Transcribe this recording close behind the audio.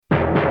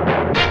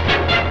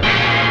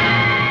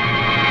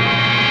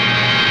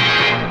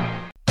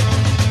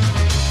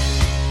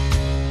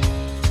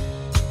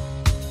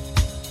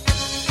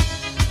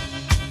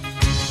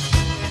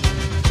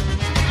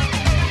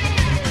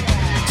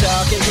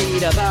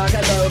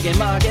Parker, Logan,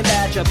 Mark, and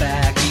Batch are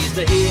back. He's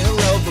the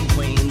hero from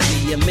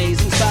Queens, the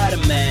Amazing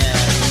Spider-Man.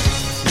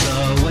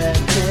 The Web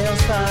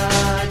Tales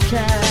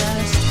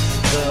Podcast.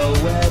 The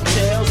Web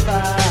Tales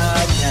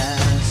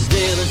Podcast.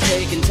 Villains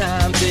taking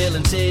time,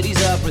 filling cities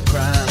up with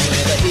crime.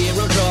 Where the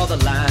hero draw the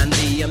line,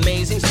 the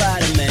Amazing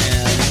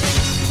Spider-Man.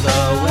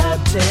 The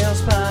Web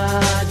Tales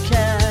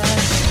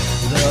Podcast.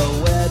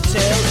 The Web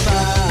Tales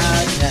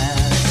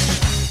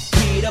Podcast.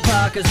 Peter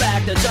Parker's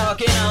back to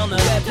talking on the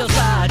Web Tales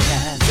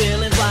Podcast.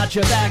 Villains watch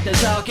your back to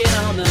talking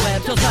on the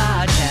Web Tales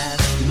Podcast.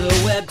 The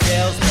Web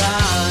Tales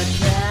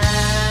Podcast.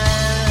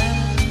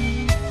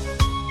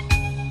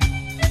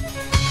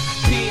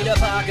 Peter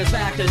Parker's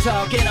back to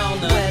talking on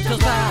the Web Tales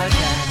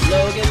Podcast.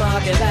 Logan,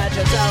 Mark, and Batch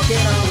are talking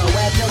on the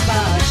Web Tales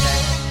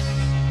Podcast.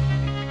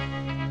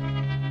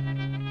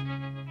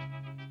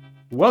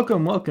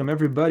 Welcome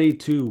everybody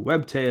to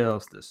Web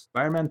Tales, the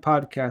Spider-Man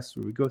podcast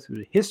where we go through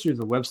the history of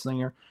the web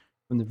slinger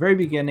from the very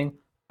beginning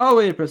all the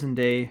way to present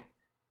day.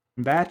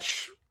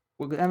 Batch,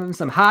 we're having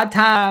some hard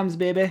times,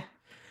 baby.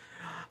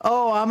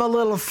 Oh, I'm a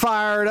little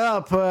fired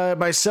up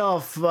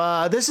myself.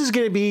 This is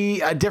going to be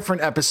a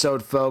different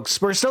episode,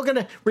 folks. We're still going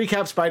to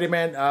recap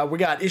Spider-Man. We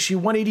got issue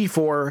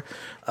 184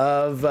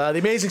 of The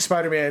Amazing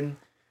Spider-Man,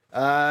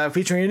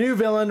 featuring a new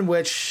villain,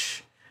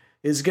 which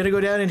is going to go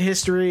down in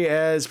history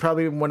as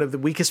probably one of the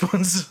weakest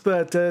ones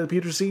that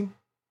Peter's seen.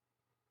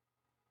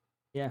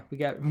 Yeah, we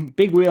got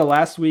Big Wheel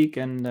last week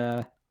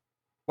and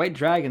White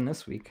Dragon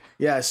this week.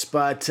 Yes,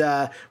 but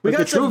we got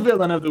the true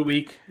villain of the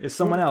week is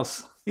someone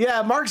else.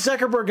 Yeah, Mark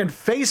Zuckerberg and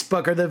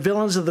Facebook are the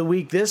villains of the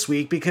week this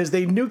week because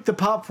they nuked the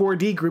Pop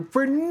 4D group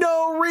for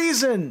no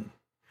reason.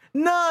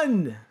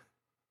 None.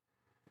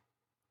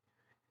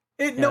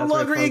 It no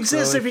longer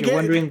exists. So if you're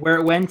wondering where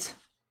it went,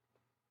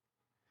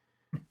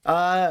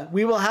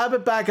 we will have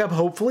it back up.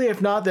 Hopefully,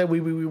 if not, then we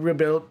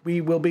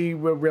will be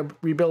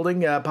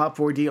rebuilding Pop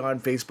 4D on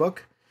Facebook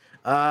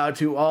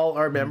to all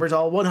our members,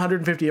 all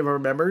 150 of our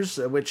members,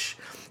 which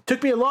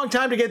took me a long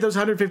time to get those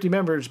 150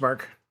 members,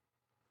 Mark.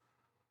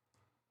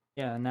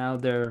 Yeah, now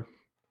they're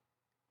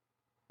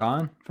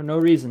gone for no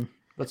reason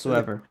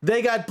whatsoever.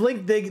 They got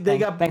blinked.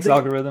 Thanks,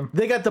 algorithm.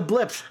 They got the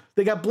blipped.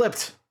 They got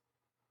blipped.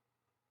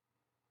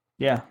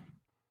 Yeah,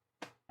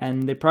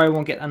 and they probably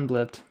won't get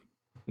unblipped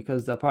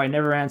because they'll probably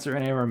never answer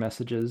any of our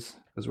messages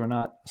because we're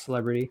not a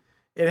celebrity.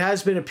 It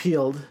has been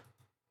appealed,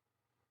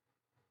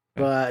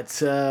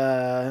 but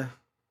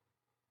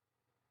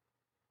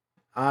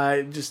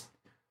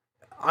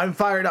I'm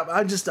fired up.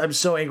 I'm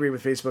so angry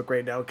with Facebook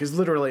right now because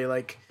literally,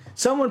 like,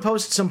 someone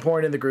posted some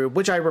porn in the group,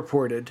 which I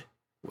reported,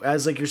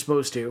 as like you're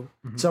supposed to.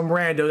 Mm-hmm. Some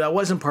rando that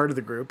wasn't part of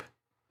the group,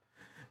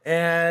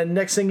 and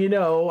next thing you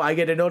know, I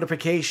get a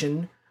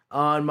notification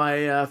on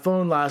my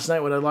phone last night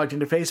when I logged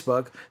into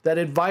Facebook that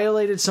it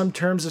violated some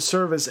terms of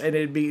service, and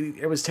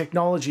it was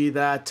technology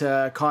that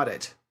caught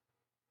it.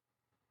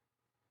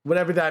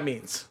 Whatever that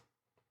means.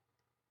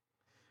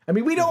 I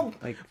mean, we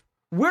don't like.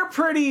 We're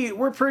pretty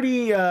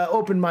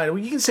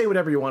open-minded. You can say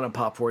whatever you want on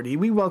Pop 4D.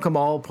 We welcome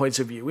all points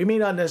of view. We may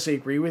not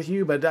necessarily agree with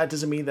you, but that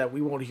doesn't mean that we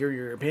won't hear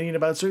your opinion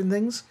about certain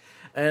things.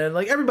 And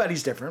like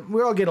everybody's different.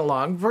 We all get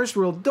along. First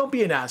rule, don't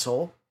be an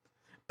asshole.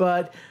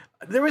 But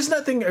there was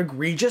nothing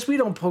egregious. We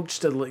don't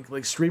post to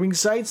like streaming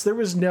sites. There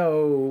was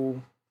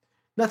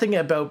nothing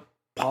about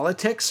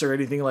politics or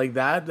anything like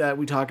that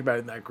we talk about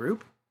in that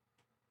group.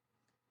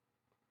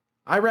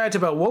 I rant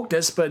about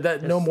wokeness, but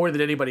that no more than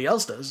anybody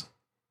else does.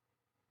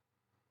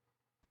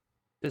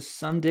 There's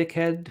some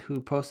dickhead who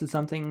posted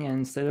something, and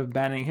instead of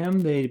banning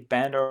him, they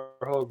banned our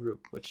whole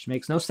group, which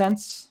makes no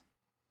sense.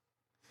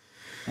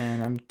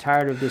 And I'm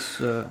tired of this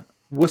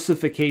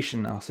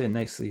wussification. I'll say it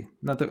nicely.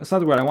 It's not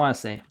the word I want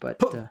to say,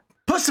 but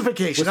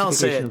pussification. I'll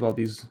say it. Of all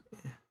these.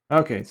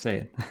 Okay, say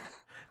it.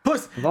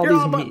 Of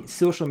all these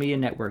social media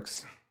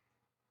networks.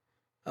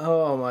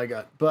 Oh my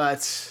god!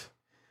 But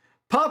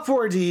Pop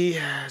 4D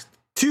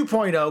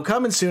 2.0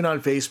 coming soon on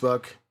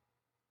Facebook.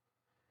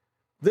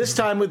 This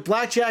time with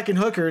blackjack and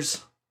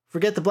hookers.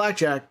 Forget the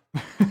blackjack.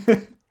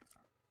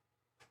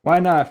 Why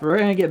not? If we're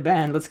going to get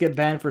banned, let's get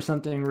banned for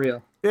something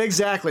real.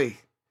 Exactly.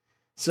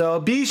 So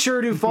be sure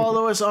to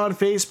follow us on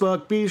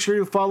Facebook. Be sure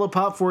to follow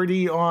Pop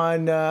 4D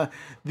on the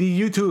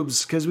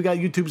YouTubes, because we got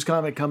YouTube's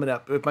comment coming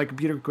up. If my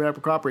computer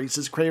cooperates,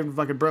 says Craven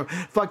fucking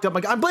fucked up.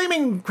 I'm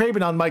blaming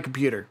Craven on my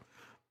computer.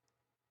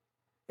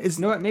 You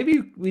know what?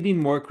 Maybe we need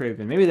more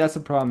Craven. Maybe that's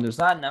the problem. There's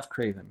not enough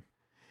Craven.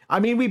 I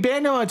mean, we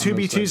banned him on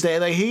Tubi Tuesday.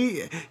 Like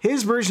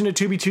his version of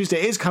Tubi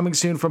Tuesday is coming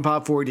soon from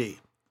Pop 4D.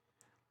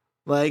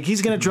 Like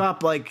he's gonna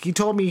drop. Like he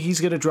told me he's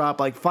gonna drop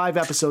like 5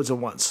 episodes at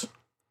once.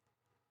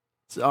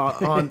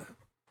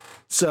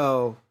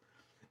 So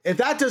if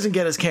that doesn't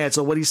get us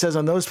canceled, what he says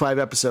on those 5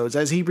 episodes,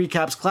 as he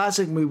recaps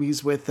classic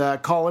movies with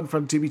Colin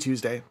from Tubi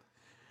Tuesday.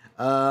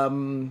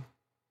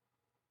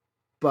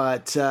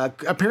 But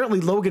apparently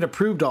Logan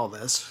approved all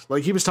this.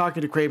 Like he was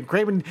talking to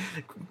Craven.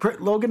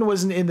 Logan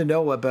wasn't in the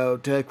know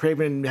about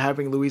Craven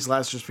having Louise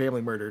Lasser's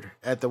family murdered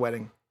at the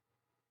wedding.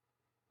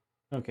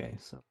 Okay,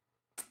 so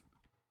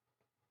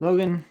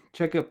Logan,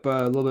 check up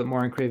a little bit more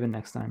on Craven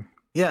next time.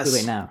 Yes. Too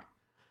late now.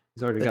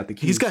 He's already got the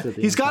keys.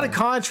 He's got a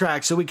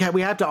contract, so we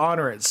have to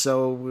honor it.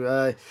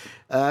 So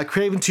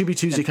Craven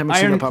 2B2 coming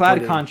soon.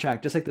 Ironclad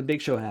contract, just like the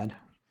Big Show had.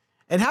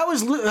 And how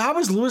is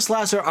Louis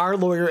Lasser our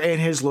lawyer and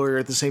his lawyer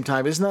at the same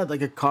time? Isn't that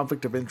like a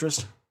conflict of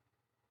interest?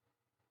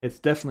 It's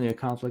definitely a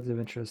conflict of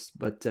interest,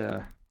 but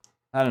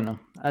I don't know.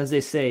 As they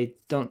say,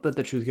 don't let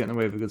the truth get in the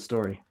way of a good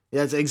story.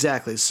 Yes,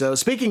 exactly. So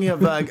speaking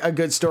of a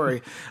good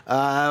story,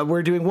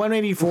 we're doing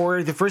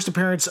 184, the first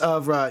appearance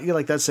of, you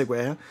like that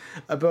segue, huh?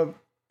 About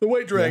the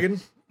White Dragon. Yeah.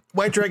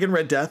 White Dragon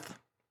Red Death.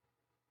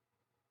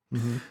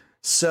 Mm-hmm.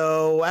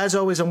 So, as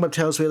always on Web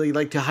Tales, we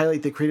like to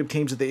highlight the creative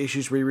teams of the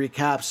issues we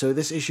recap. So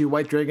this issue,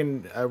 White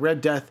Dragon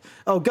Red Death.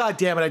 Oh, God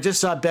damn it, I just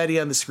saw Betty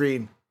on the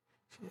screen.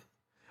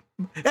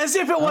 As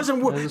if it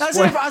wasn't, as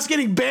if us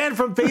getting banned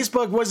from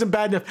Facebook wasn't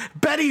bad enough.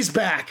 Betty's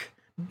back.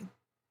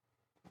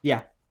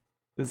 Yeah.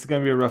 This is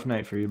gonna be a rough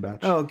night for you, Batch.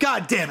 Oh,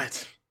 God damn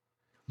it!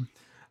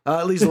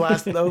 At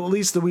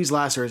least Louise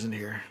Lasser isn't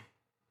here.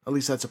 At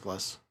least that's a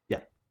plus. Yeah.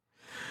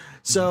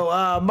 So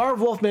Marv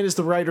Wolfman is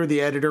the writer,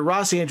 the editor.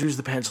 Ross Andrews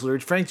the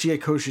penciler. Frank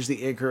Giacosa is the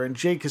inker, and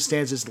Jay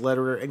Costanza is the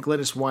letterer, and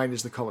Glennis Wine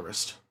is the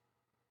colorist.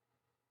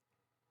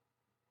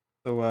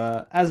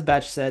 So as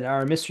Batch said,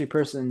 our mystery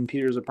person in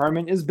Peter's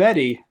apartment is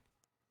Betty.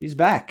 She's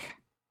back.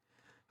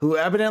 Who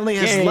evidently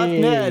has left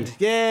Ned.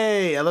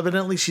 Yay!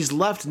 Evidently she's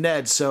left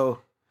Ned. So.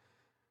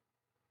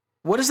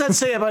 What does that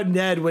say about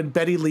Ned when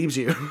Betty leaves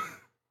you?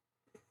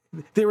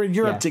 They were in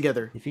Europe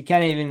together. If you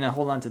can't even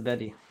hold on to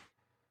Betty.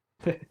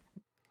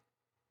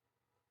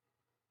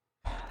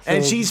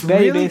 And she's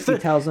Betty really basically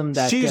tells him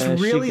that she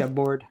got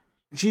bored.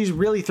 She's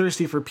really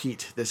thirsty for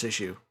Pete this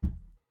issue.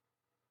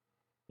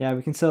 Yeah,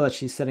 we can tell that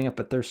she's setting up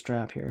a thirst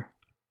trap here.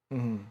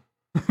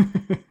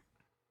 Mm-hmm.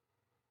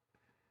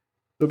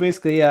 So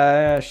basically,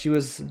 she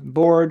was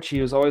bored. She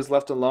was always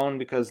left alone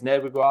because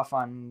Ned would go off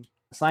on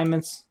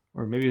assignments.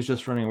 Or maybe he was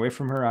just running away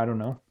from her. I don't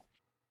know.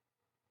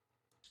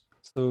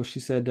 So she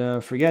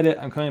said, forget it.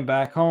 I'm coming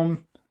back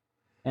home.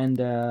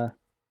 And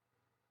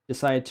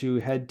decided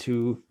to head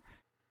to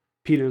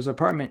Peter's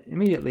apartment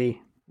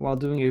immediately while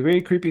doing a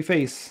very creepy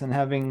face and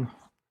having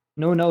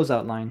no nose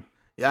outline.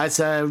 Yeah,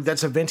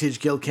 that's a vintage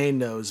Gil Kane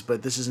nose,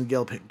 but this isn't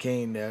Gil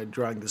Kane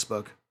drawing this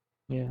book.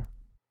 Yeah.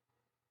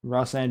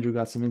 Ross Andrew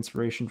got some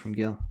inspiration from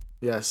Gil.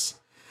 Yes.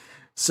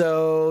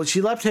 So she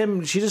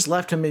just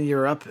left him in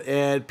Europe,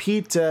 and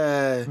Pete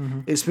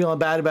is feeling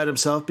bad about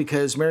himself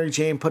because Mary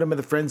Jane put him in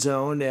the friend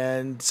zone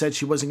and said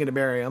she wasn't going to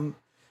marry him.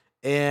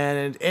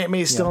 And Aunt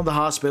May is still in the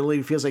hospital.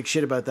 He feels like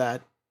shit about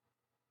that.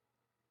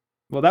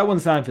 Well, that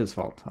one's not his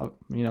fault.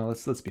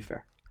 Let's be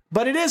fair.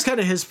 But it is kind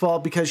of his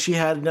fault because she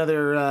had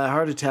another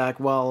heart attack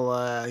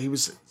while he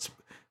was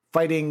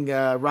fighting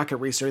Rocket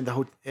Racer in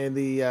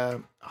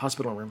the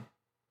hospital room.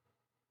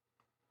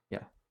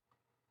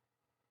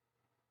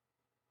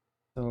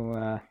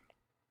 So,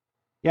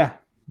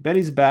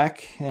 Betty's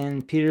back,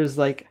 and Peter's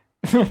like,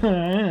 how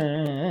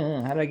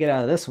do I get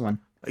out of this one?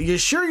 Are you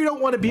sure you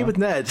don't want to be with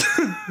Ned?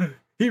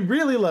 He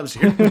really loves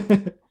you.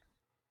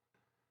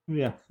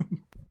 Yeah.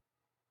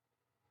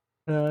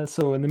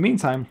 So in the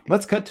meantime,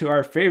 let's cut to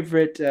our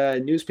favorite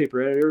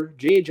newspaper editor,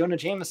 J. Jonah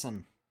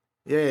Jameson.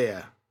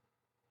 Yeah.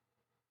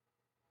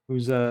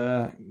 Who's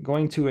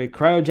going to a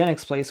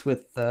cryogenics place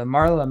with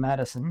Marla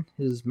Madison,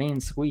 his main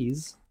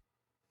squeeze.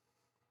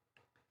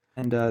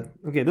 And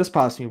this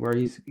pops me where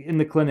he's in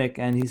the clinic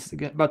and he's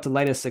about to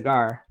light a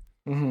cigar.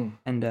 Mm-hmm.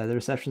 And the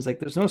reception's like,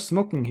 "There's no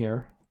smoking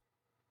here."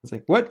 It's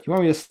like, "What? You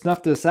want me to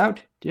snuff this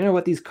out? Do you know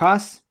what these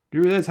cost? Do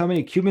you realize how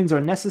many Cubans are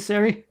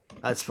necessary?"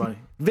 That's funny.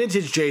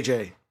 Vintage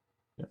JJ.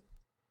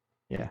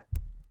 Yeah.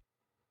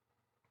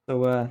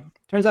 So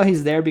turns out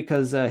he's there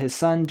because his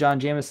son John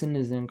Jameson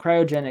is in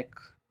cryogenic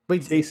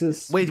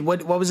stasis. Wait,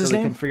 what was his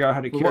name? They can figure out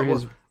how to cure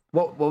his.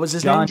 What was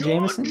his name? John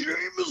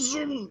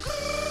Jameson.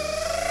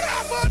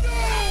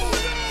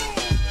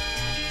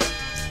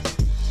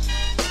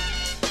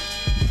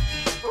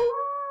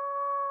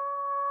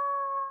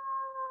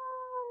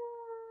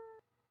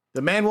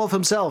 The Man Wolf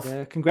himself.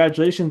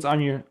 Congratulations on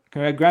your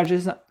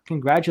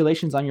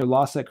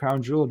loss at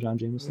Crown Jewel, John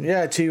Jameson.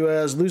 Yeah, to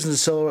losing to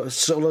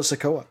Solo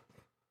Sikoa.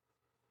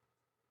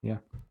 Yeah.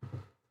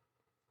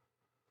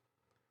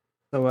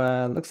 So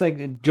looks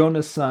like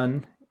Jonah's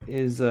son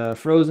is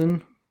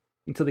frozen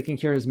until they can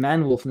cure his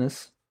man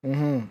wolfness.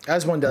 Mm-hmm.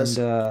 As one does.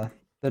 And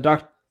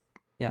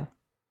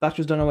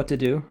doctors don't know what to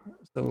do.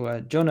 So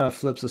Jonah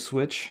flips a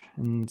switch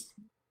and is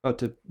about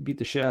to beat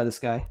the shit out of this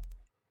guy.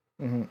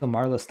 Mm-hmm. So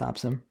Marla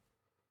stops him.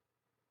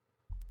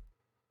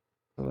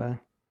 So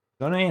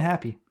Jonah ain't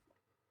happy.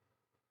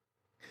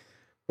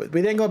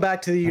 We then go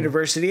back to the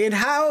university. And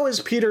how is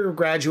Peter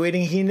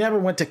graduating? He never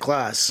went to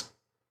class.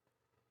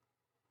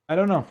 I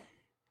don't know.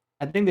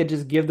 I think they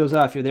just give those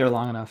out if you're there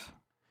long enough.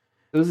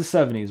 It was the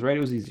 70s, right?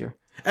 It was easier.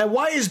 And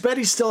why is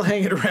Betty still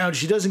hanging around?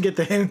 She doesn't get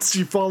the hints.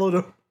 She followed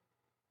him.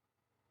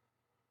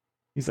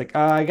 He's like,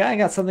 I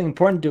got something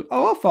important to do.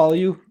 Oh, I'll follow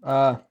you.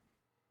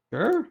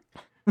 Sure.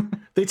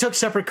 They took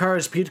separate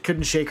cars. Pete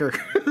couldn't shake her.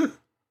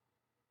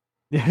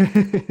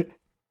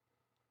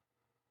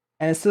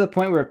 And it's to the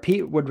point where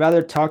Pete would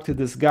rather talk to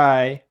this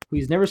guy who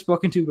he's never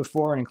spoken to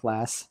before in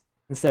class,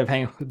 instead of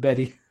hanging out with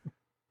Betty.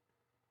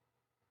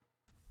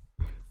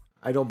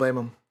 I don't blame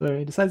him. So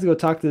he decides to go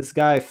talk to this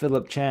guy,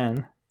 Philip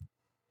Chan.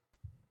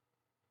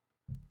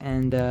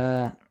 And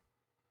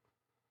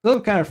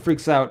Philip kind of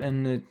freaks out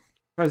and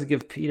tries to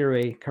give Peter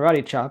a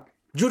karate chop.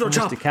 Judo Almost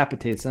chop.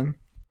 decapitates him.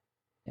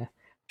 Yeah.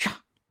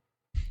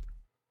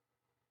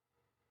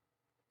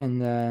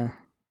 And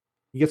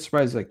he gets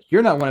surprised, like,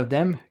 "You're not one of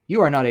them.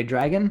 You are not a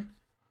dragon."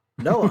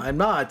 No, I'm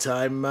not.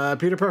 I'm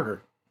Peter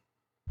Parker.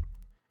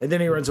 And then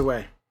he runs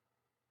away.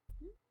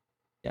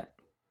 Yeah.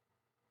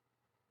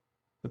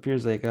 So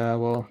Peter's like,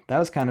 well, that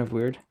was kind of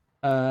weird.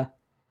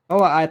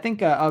 I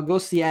think I'll go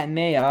see Aunt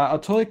May. I'll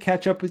totally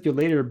catch up with you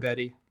later,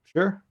 Betty.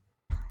 Sure.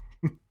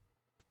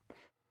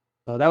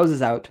 So that was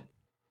his out.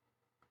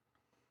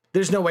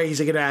 There's no way he's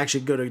gonna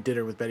actually go to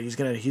dinner with Betty.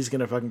 He's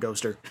gonna fucking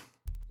ghost her.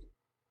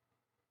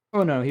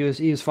 Oh no, he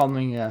was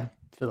following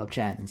Philip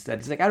Chan instead.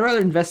 He's like, I'd rather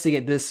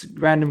investigate this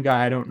random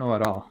guy I don't know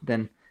at all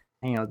than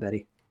hang out with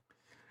Betty.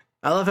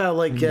 I love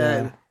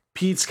how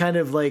Pete's kind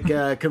of like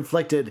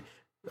conflicted.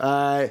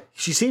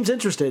 She seems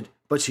interested,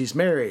 but she's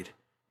married.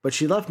 But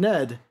she left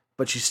Ned,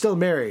 but she's still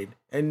married,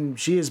 and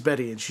she is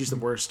Betty, and she's the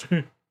worst.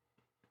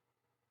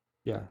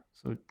 Yeah,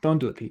 so don't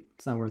do it, Pete.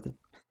 It's not worth it.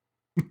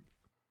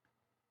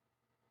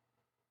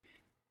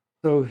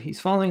 So he's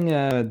following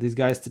these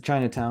guys to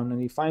Chinatown,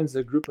 and he finds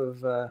a group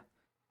of, I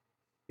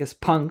guess,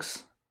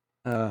 punks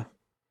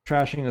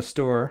trashing a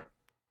store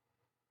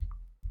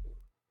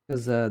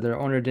because their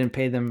owner didn't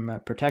pay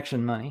them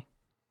protection money.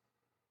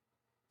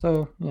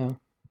 So,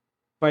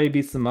 Spidey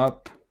beats them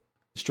up,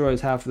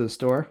 destroys half of the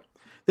store.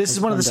 This is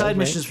one of the side right?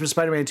 missions for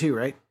Spider-Man 2,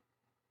 right?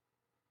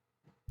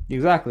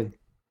 Exactly.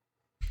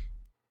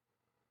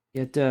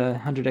 Get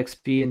 100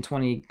 XP and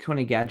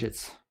 20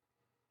 gadgets.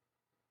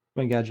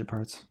 20 gadget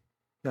parts.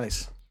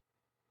 Nice.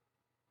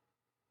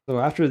 So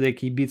after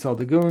he beats all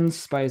the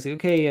goons, Spidey's like,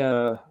 okay,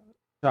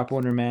 shop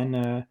owner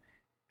man,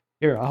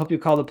 here, I'll help you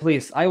call the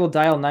police. I will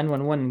dial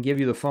 911 and give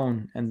you the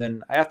phone, and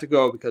then I have to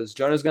go because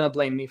Jonah's gonna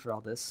blame me for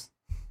all this.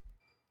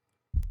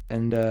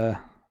 And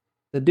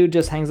the dude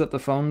just hangs up the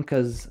phone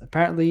because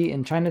apparently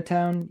in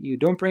Chinatown, you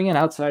don't bring in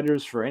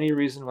outsiders for any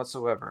reason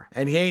whatsoever.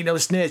 And he ain't no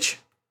snitch.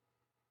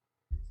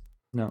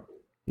 No,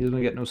 he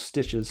doesn't get no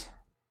stitches.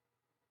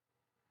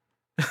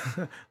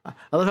 I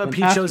love how And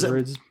Pete shows up.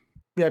 afterwards-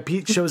 Yeah,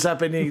 Pete shows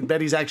up and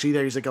Betty's actually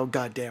there. He's like, oh,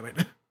 God damn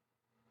it.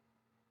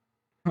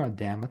 Oh,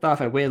 damn. I thought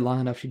if I waited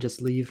long enough, she'd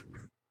just leave.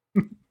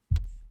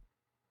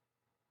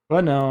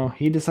 But no,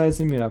 he decides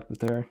to meet up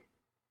with her.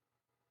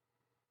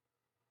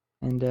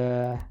 And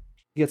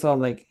he gets all,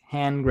 like,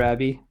 hand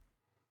grabby.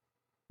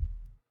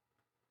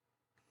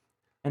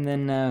 And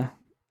then,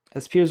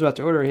 as Peter's about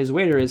to order, his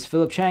waiter is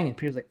Philip Chang. And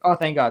Peter's like, oh,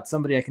 thank God,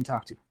 somebody I can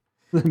talk to.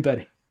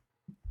 Betty.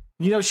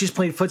 You know she's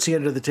playing footsie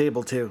under the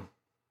table, too.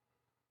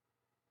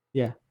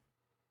 Yeah.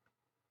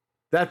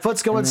 That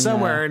foot's going And then,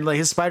 somewhere, and like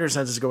his spider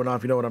sense is going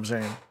off. You know what I'm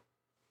saying?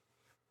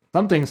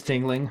 Something's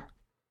tingling.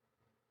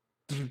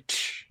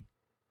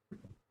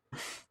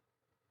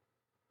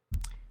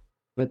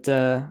 But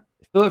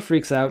Philip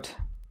freaks out.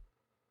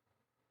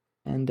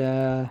 And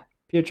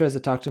Peter tries to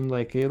talk to him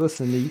like, hey,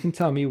 listen, you can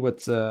tell me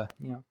what's going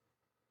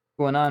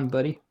on,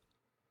 buddy.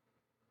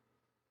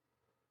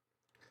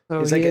 So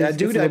He's like, gets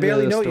dude, a I little bit of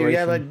barely the know you. story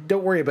Yeah, from- but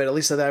don't worry about it. At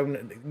least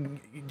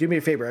do me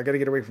a favor. I got to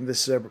get away from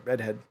this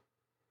redhead.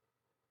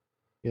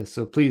 Yeah,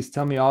 so please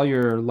tell me all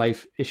your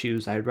life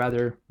issues. I'd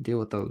rather deal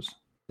with those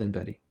than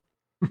Betty.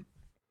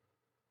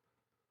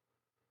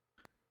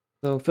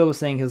 So Phil was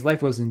saying his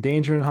life was in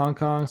danger in Hong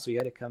Kong, so he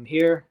had to come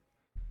here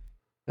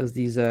because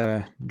these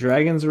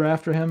dragons are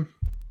after him.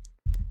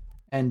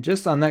 And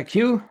just on that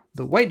cue,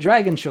 the white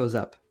dragon shows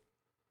up.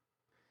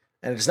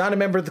 And it's not a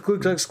member of the Ku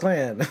Klux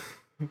Klan.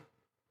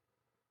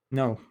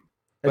 No,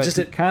 It but just-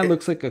 it kind of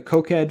looks like a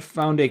cokehead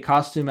found a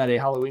costume at a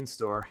Halloween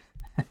store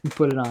and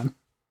put it on.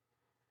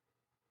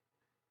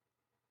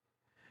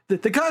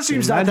 The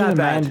costume's not Imagine that a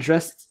man bad.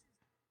 dressed.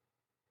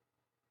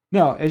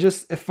 No,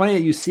 it's funny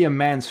that you see a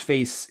man's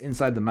face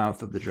inside the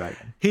mouth of the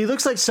dragon. He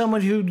looks like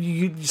someone who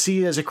you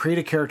see as a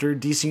creative character in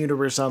DC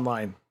Universe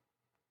Online.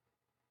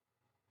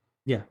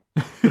 Yeah.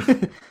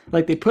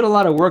 Like they put a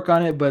lot of work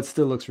on it, but it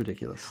still looks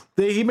ridiculous.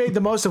 He made the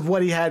most of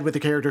what he had with the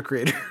character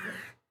creator.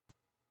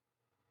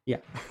 Yeah.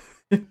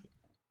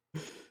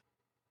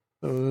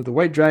 So the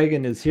white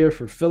dragon is here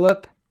for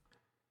Philip.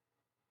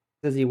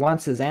 Says he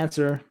wants his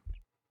answer.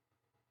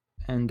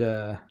 And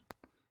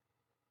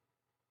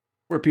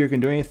where Peter can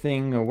do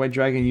anything, a white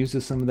dragon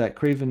uses some of that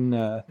Craven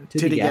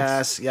titty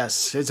gas.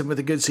 Yes. Hits him with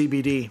a good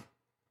CBD.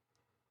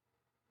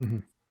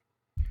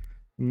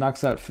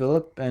 Knocks out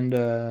Philip, and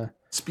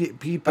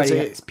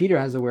Peter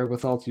has the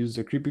wherewithal to use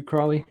the creepy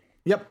crawly.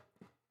 Yep.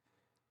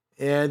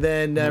 And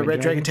then White Red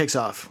Dragon Dragon? takes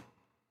off.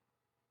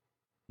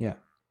 Yeah.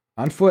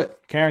 On foot,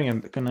 carrying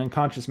him, like an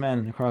unconscious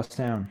man across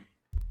town.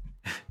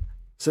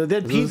 So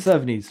then This was the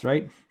 70s,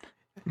 right?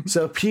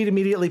 Pete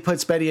immediately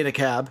puts Betty in a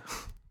cab.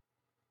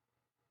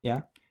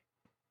 Yeah.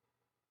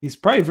 He's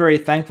probably very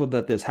thankful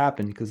that this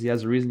happened because he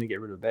has a reason to get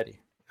rid of Betty.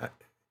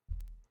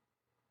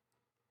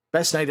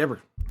 Best night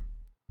ever.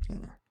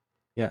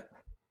 Yeah.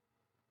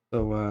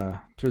 So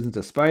turns into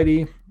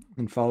Spidey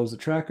and follows the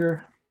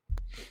tracker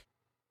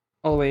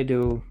all the way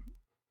to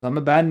some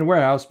abandoned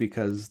warehouse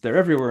because they're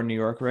everywhere in New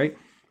York, right?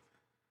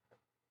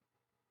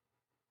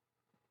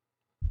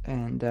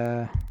 And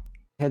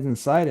heads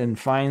inside and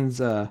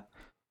finds a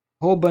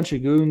whole bunch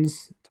of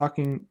goons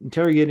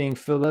interrogating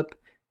Philip,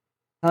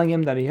 telling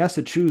him that he has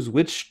to choose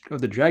which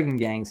of the dragon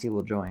gangs he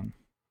will join.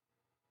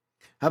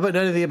 How about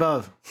none of the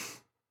above?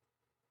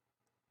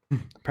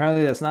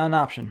 Apparently, that's not an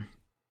option.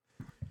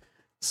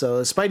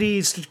 So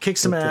Spidey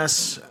kicks some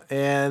ass,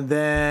 and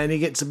then he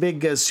gets a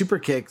big super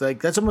kick.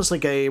 Like that's almost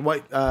like a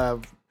white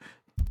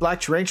black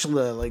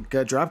tarantula like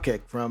drop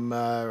kick from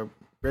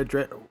Red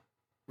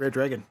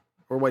Dragon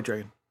or White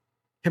Dragon.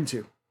 Him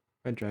too.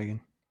 Red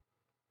Dragon.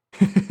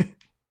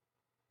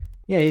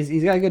 Yeah,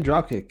 he's got a good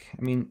dropkick.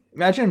 I mean,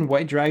 imagine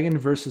White Dragon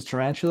versus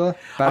Tarantula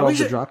battle of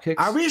the dropkicks.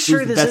 Are we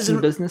sure this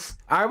isn't business?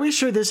 Are we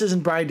sure this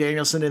isn't Bryan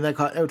Danielson in that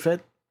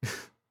outfit?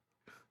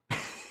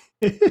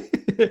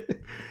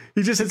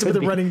 He just hits him with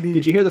a running knee.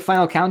 Did you hear the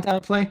final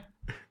countdown play?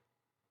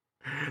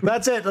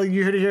 That's it. Like,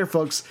 you heard it here,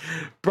 folks.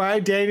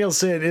 Bryan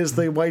Danielson is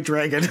the White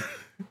Dragon.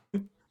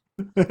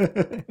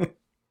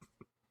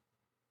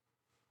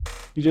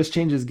 He just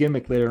changed his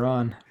gimmick later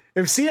on.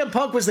 If CM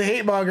Punk was the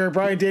hate monger,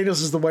 Bryan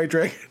Danielson is the White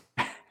Dragon.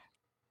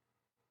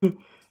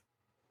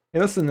 Hey,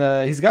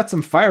 listen, he's got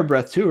some fire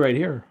breath too right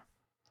here.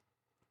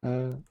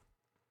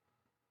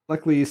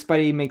 Luckily,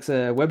 Spidey makes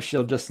a web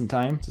shield just in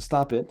time to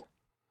stop it.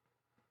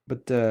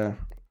 But then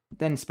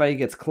Spidey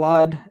gets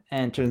clawed,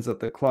 and turns out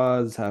the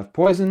claws have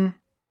poison.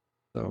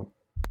 So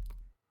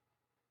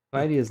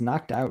Spidey is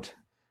knocked out.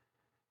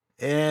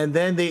 And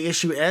then the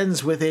issue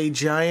ends with a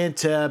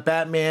giant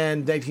Batman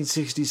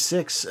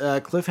 1966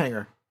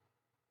 cliffhanger.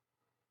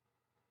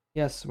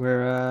 Yes,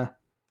 where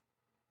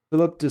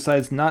Philip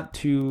decides not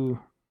to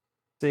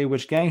say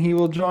which gang he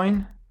will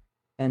join.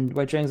 And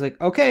White Dragon's like,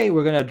 okay,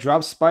 we're going to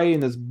drop Spidey in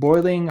this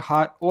boiling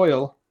hot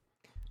oil.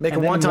 Make a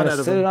wonton out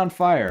of set him. it on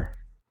fire.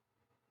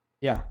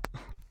 Yeah.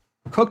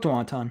 Cooked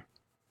wonton.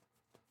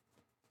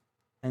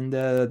 And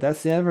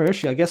that's the end of our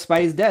issue. I guess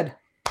Spidey's dead.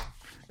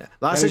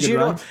 Last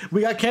issue,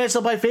 we got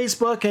canceled by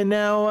Facebook, and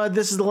now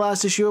this is the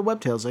last issue of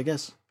WebTales, I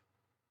guess.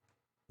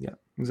 Yeah,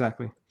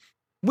 exactly.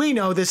 We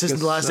know this isn't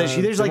the last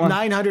issue. There's like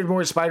 900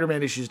 more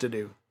Spider-Man issues to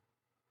do.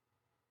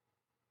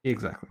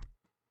 Exactly.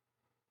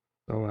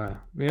 So,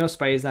 we know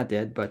Spidey's not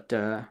dead, but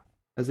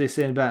as they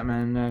say in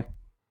Batman,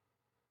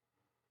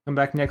 come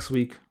back next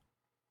week.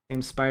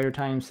 Same Spider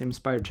time, same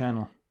Spider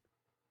channel.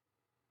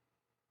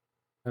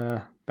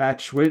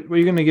 Batch, what are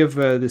you going to give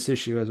this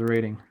issue as a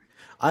rating?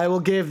 I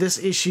will give this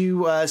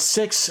issue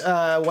 6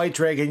 White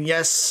Dragon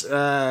yes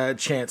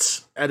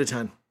chance out of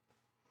 10.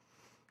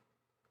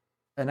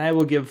 And I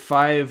will give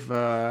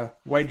 5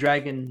 White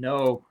Dragon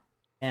no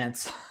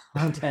ants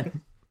out of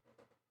 10.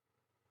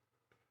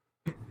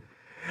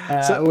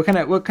 So,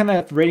 what kind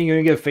of rating are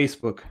you going to give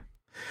Facebook?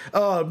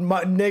 Oh,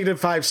 negative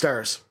 5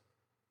 stars.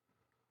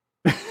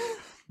 All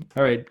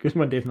right, good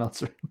one, Dave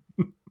Meltzer.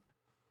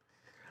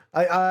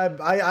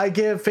 I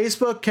give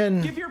Facebook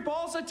and give your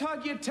balls a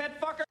tug, you tit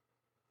fucker.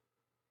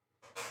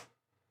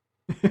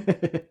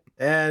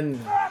 And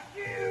fuck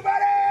you,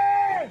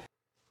 buddy!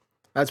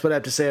 That's what I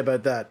have to say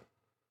about that.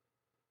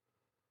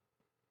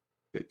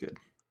 Good.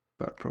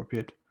 But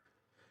appropriate.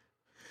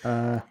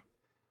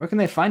 Where can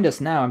they find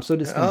us now? I'm so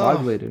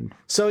discombobulated.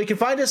 So you can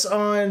find us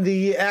on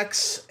the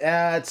X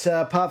at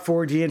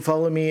Pop4D and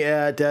follow me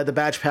at the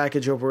Batch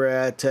Package over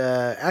at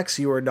X.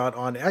 You are not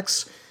on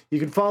X. You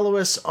can follow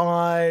us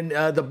on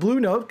the Blue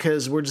Note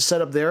because we're just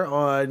set up there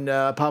on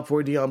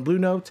Pop4D on Blue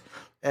Note,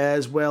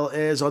 as well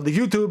as on the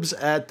YouTubes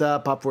at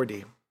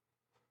Pop4D.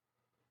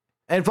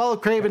 And follow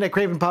Craven at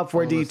Craven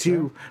Pop4D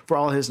too for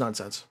all his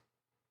nonsense.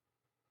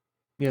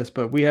 Yes,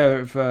 but we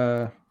have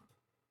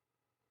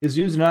his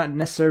views do not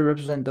necessarily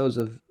represent those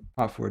of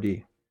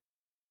Pop4D.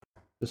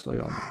 Just so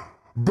y'all know.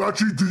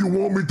 Batchy, do you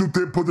want me to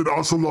put an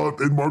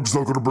ocelot in Mark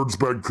Zuckerberg's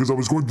bag? Because I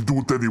was going to do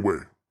it anyway.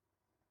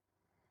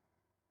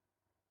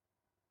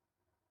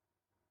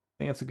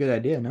 I think that's a good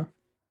idea, no?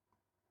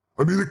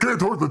 I mean, it can't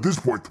hurt at this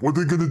point. What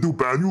are they going to do,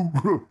 ban you?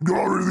 You're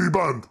already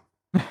banned.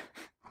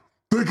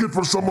 Take it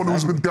for someone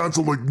who's been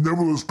cancelled like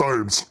numerous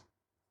times.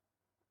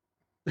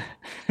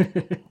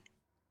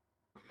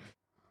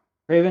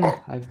 Raven,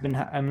 I've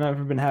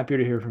never been happier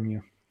to hear from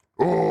you.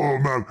 Oh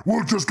man,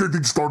 we're just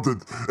getting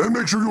started. And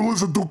make sure you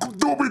listen to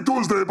Doobie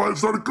Tuesday by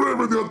Sir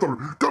Craven the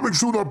Hunter, coming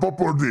soon on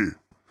Pop4D.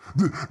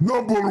 The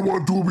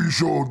 #1 Doobie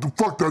show.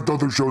 Fuck that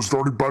other show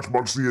starring Batch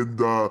Moxie and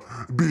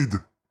Bede.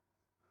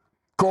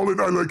 Colin,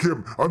 I like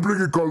him. I'm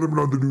bringing Colin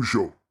on the new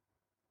show.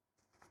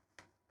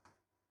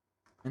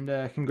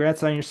 And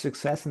congrats on your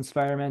success in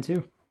Spider-Man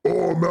 2.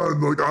 Oh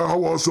man, like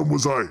how awesome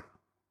was I?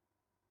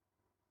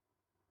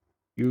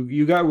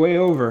 You got way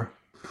over.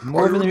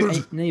 More than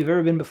you've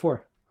ever been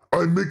before.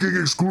 I'm making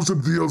exclusive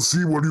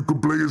DLC where you can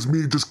play as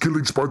me just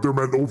killing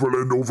Spider-Man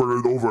over and over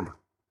and over.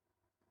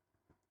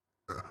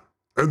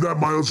 And that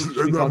Miles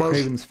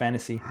Craven's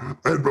Fantasy.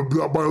 And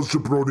that Miles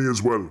Ciproni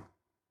as well.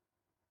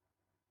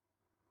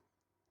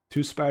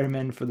 2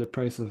 Spider-Men for the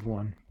price of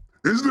 1.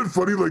 Isn't it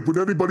funny, like, when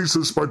anybody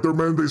says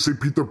Spider-Man, they say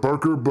Peter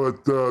Parker,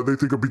 but they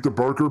think of Peter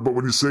Parker, but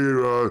when you say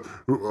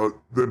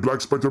the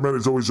Black Spider-Man,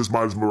 it's always just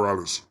Miles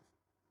Morales.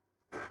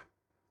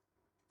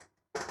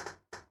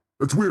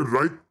 That's weird,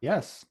 right?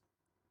 Yes.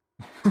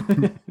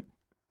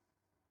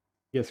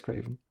 Yes,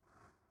 Craven.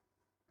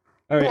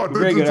 All right, What? we're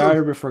going to get out of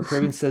here before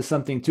Craven says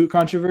something too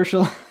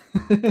controversial.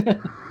 Okay,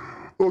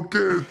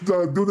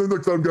 do it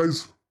next time,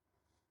 guys.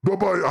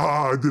 Bye-bye.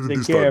 I did it Take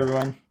this care, time.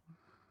 everyone.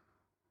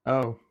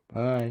 Oh,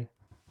 bye.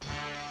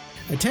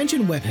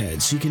 Attention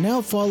webheads, you can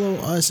now follow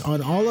us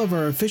on all of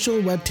our official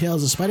Web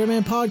Tales of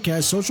Spider-Man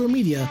podcast social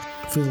media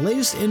for the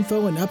latest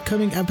info and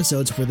upcoming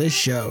episodes for this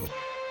show.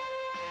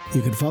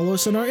 You can follow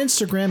us on our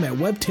Instagram at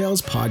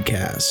WebTales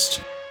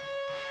Podcast.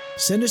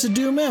 Send us a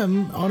Doom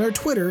M on our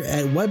Twitter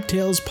at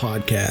WebTales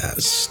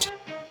Podcast.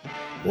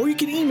 Or you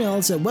can email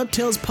us at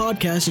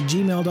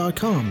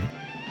webtalespodcast@gmail.com.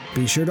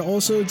 Be sure to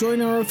also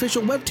join our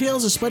official Web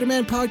Tales of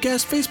Spider-Man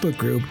podcast Facebook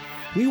group.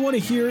 We want to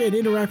hear and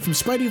interact from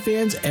Spidey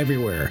fans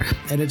everywhere,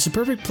 and it's a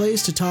perfect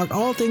place to talk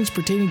all things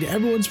pertaining to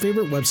everyone's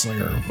favorite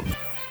web-slinger.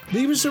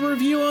 Leave us a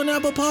review on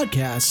Apple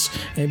Podcasts,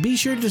 and be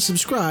sure to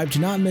subscribe to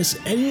not miss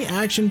any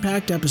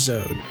action-packed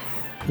episode.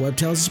 Web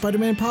Tales of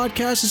Spider-Man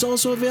podcast is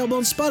also available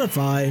on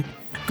Spotify,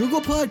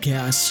 Google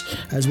Podcasts,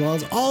 as well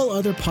as all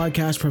other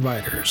podcast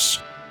providers.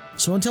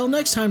 So until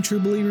next time, true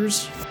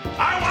believers.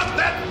 I want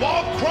that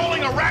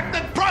wall-crawling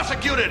arachnid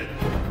prosecuted.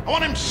 I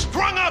want him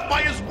strung up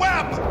by his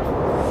web.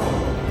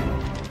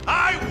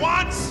 I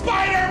want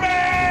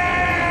Spider-Man!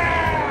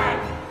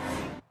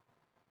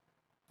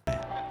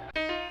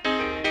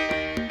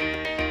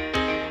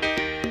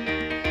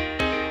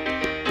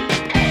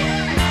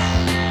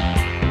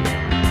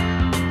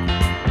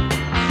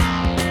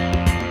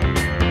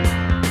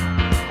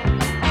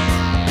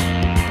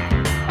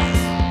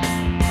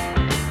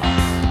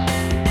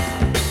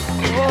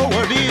 Oh,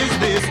 what is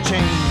this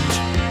change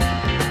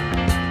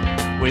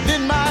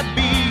within my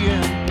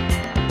being?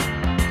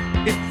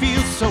 It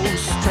feels so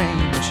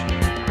strange,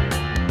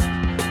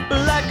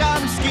 like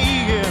I'm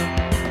skiing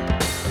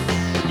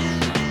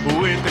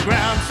with the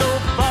ground so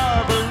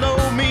far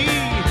below me,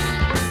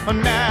 a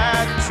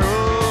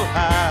natural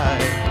high.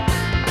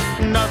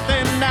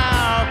 Nothing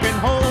now can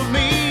hold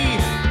me.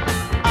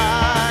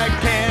 I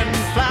can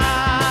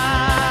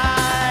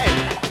fly.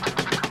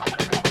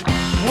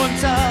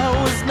 Once I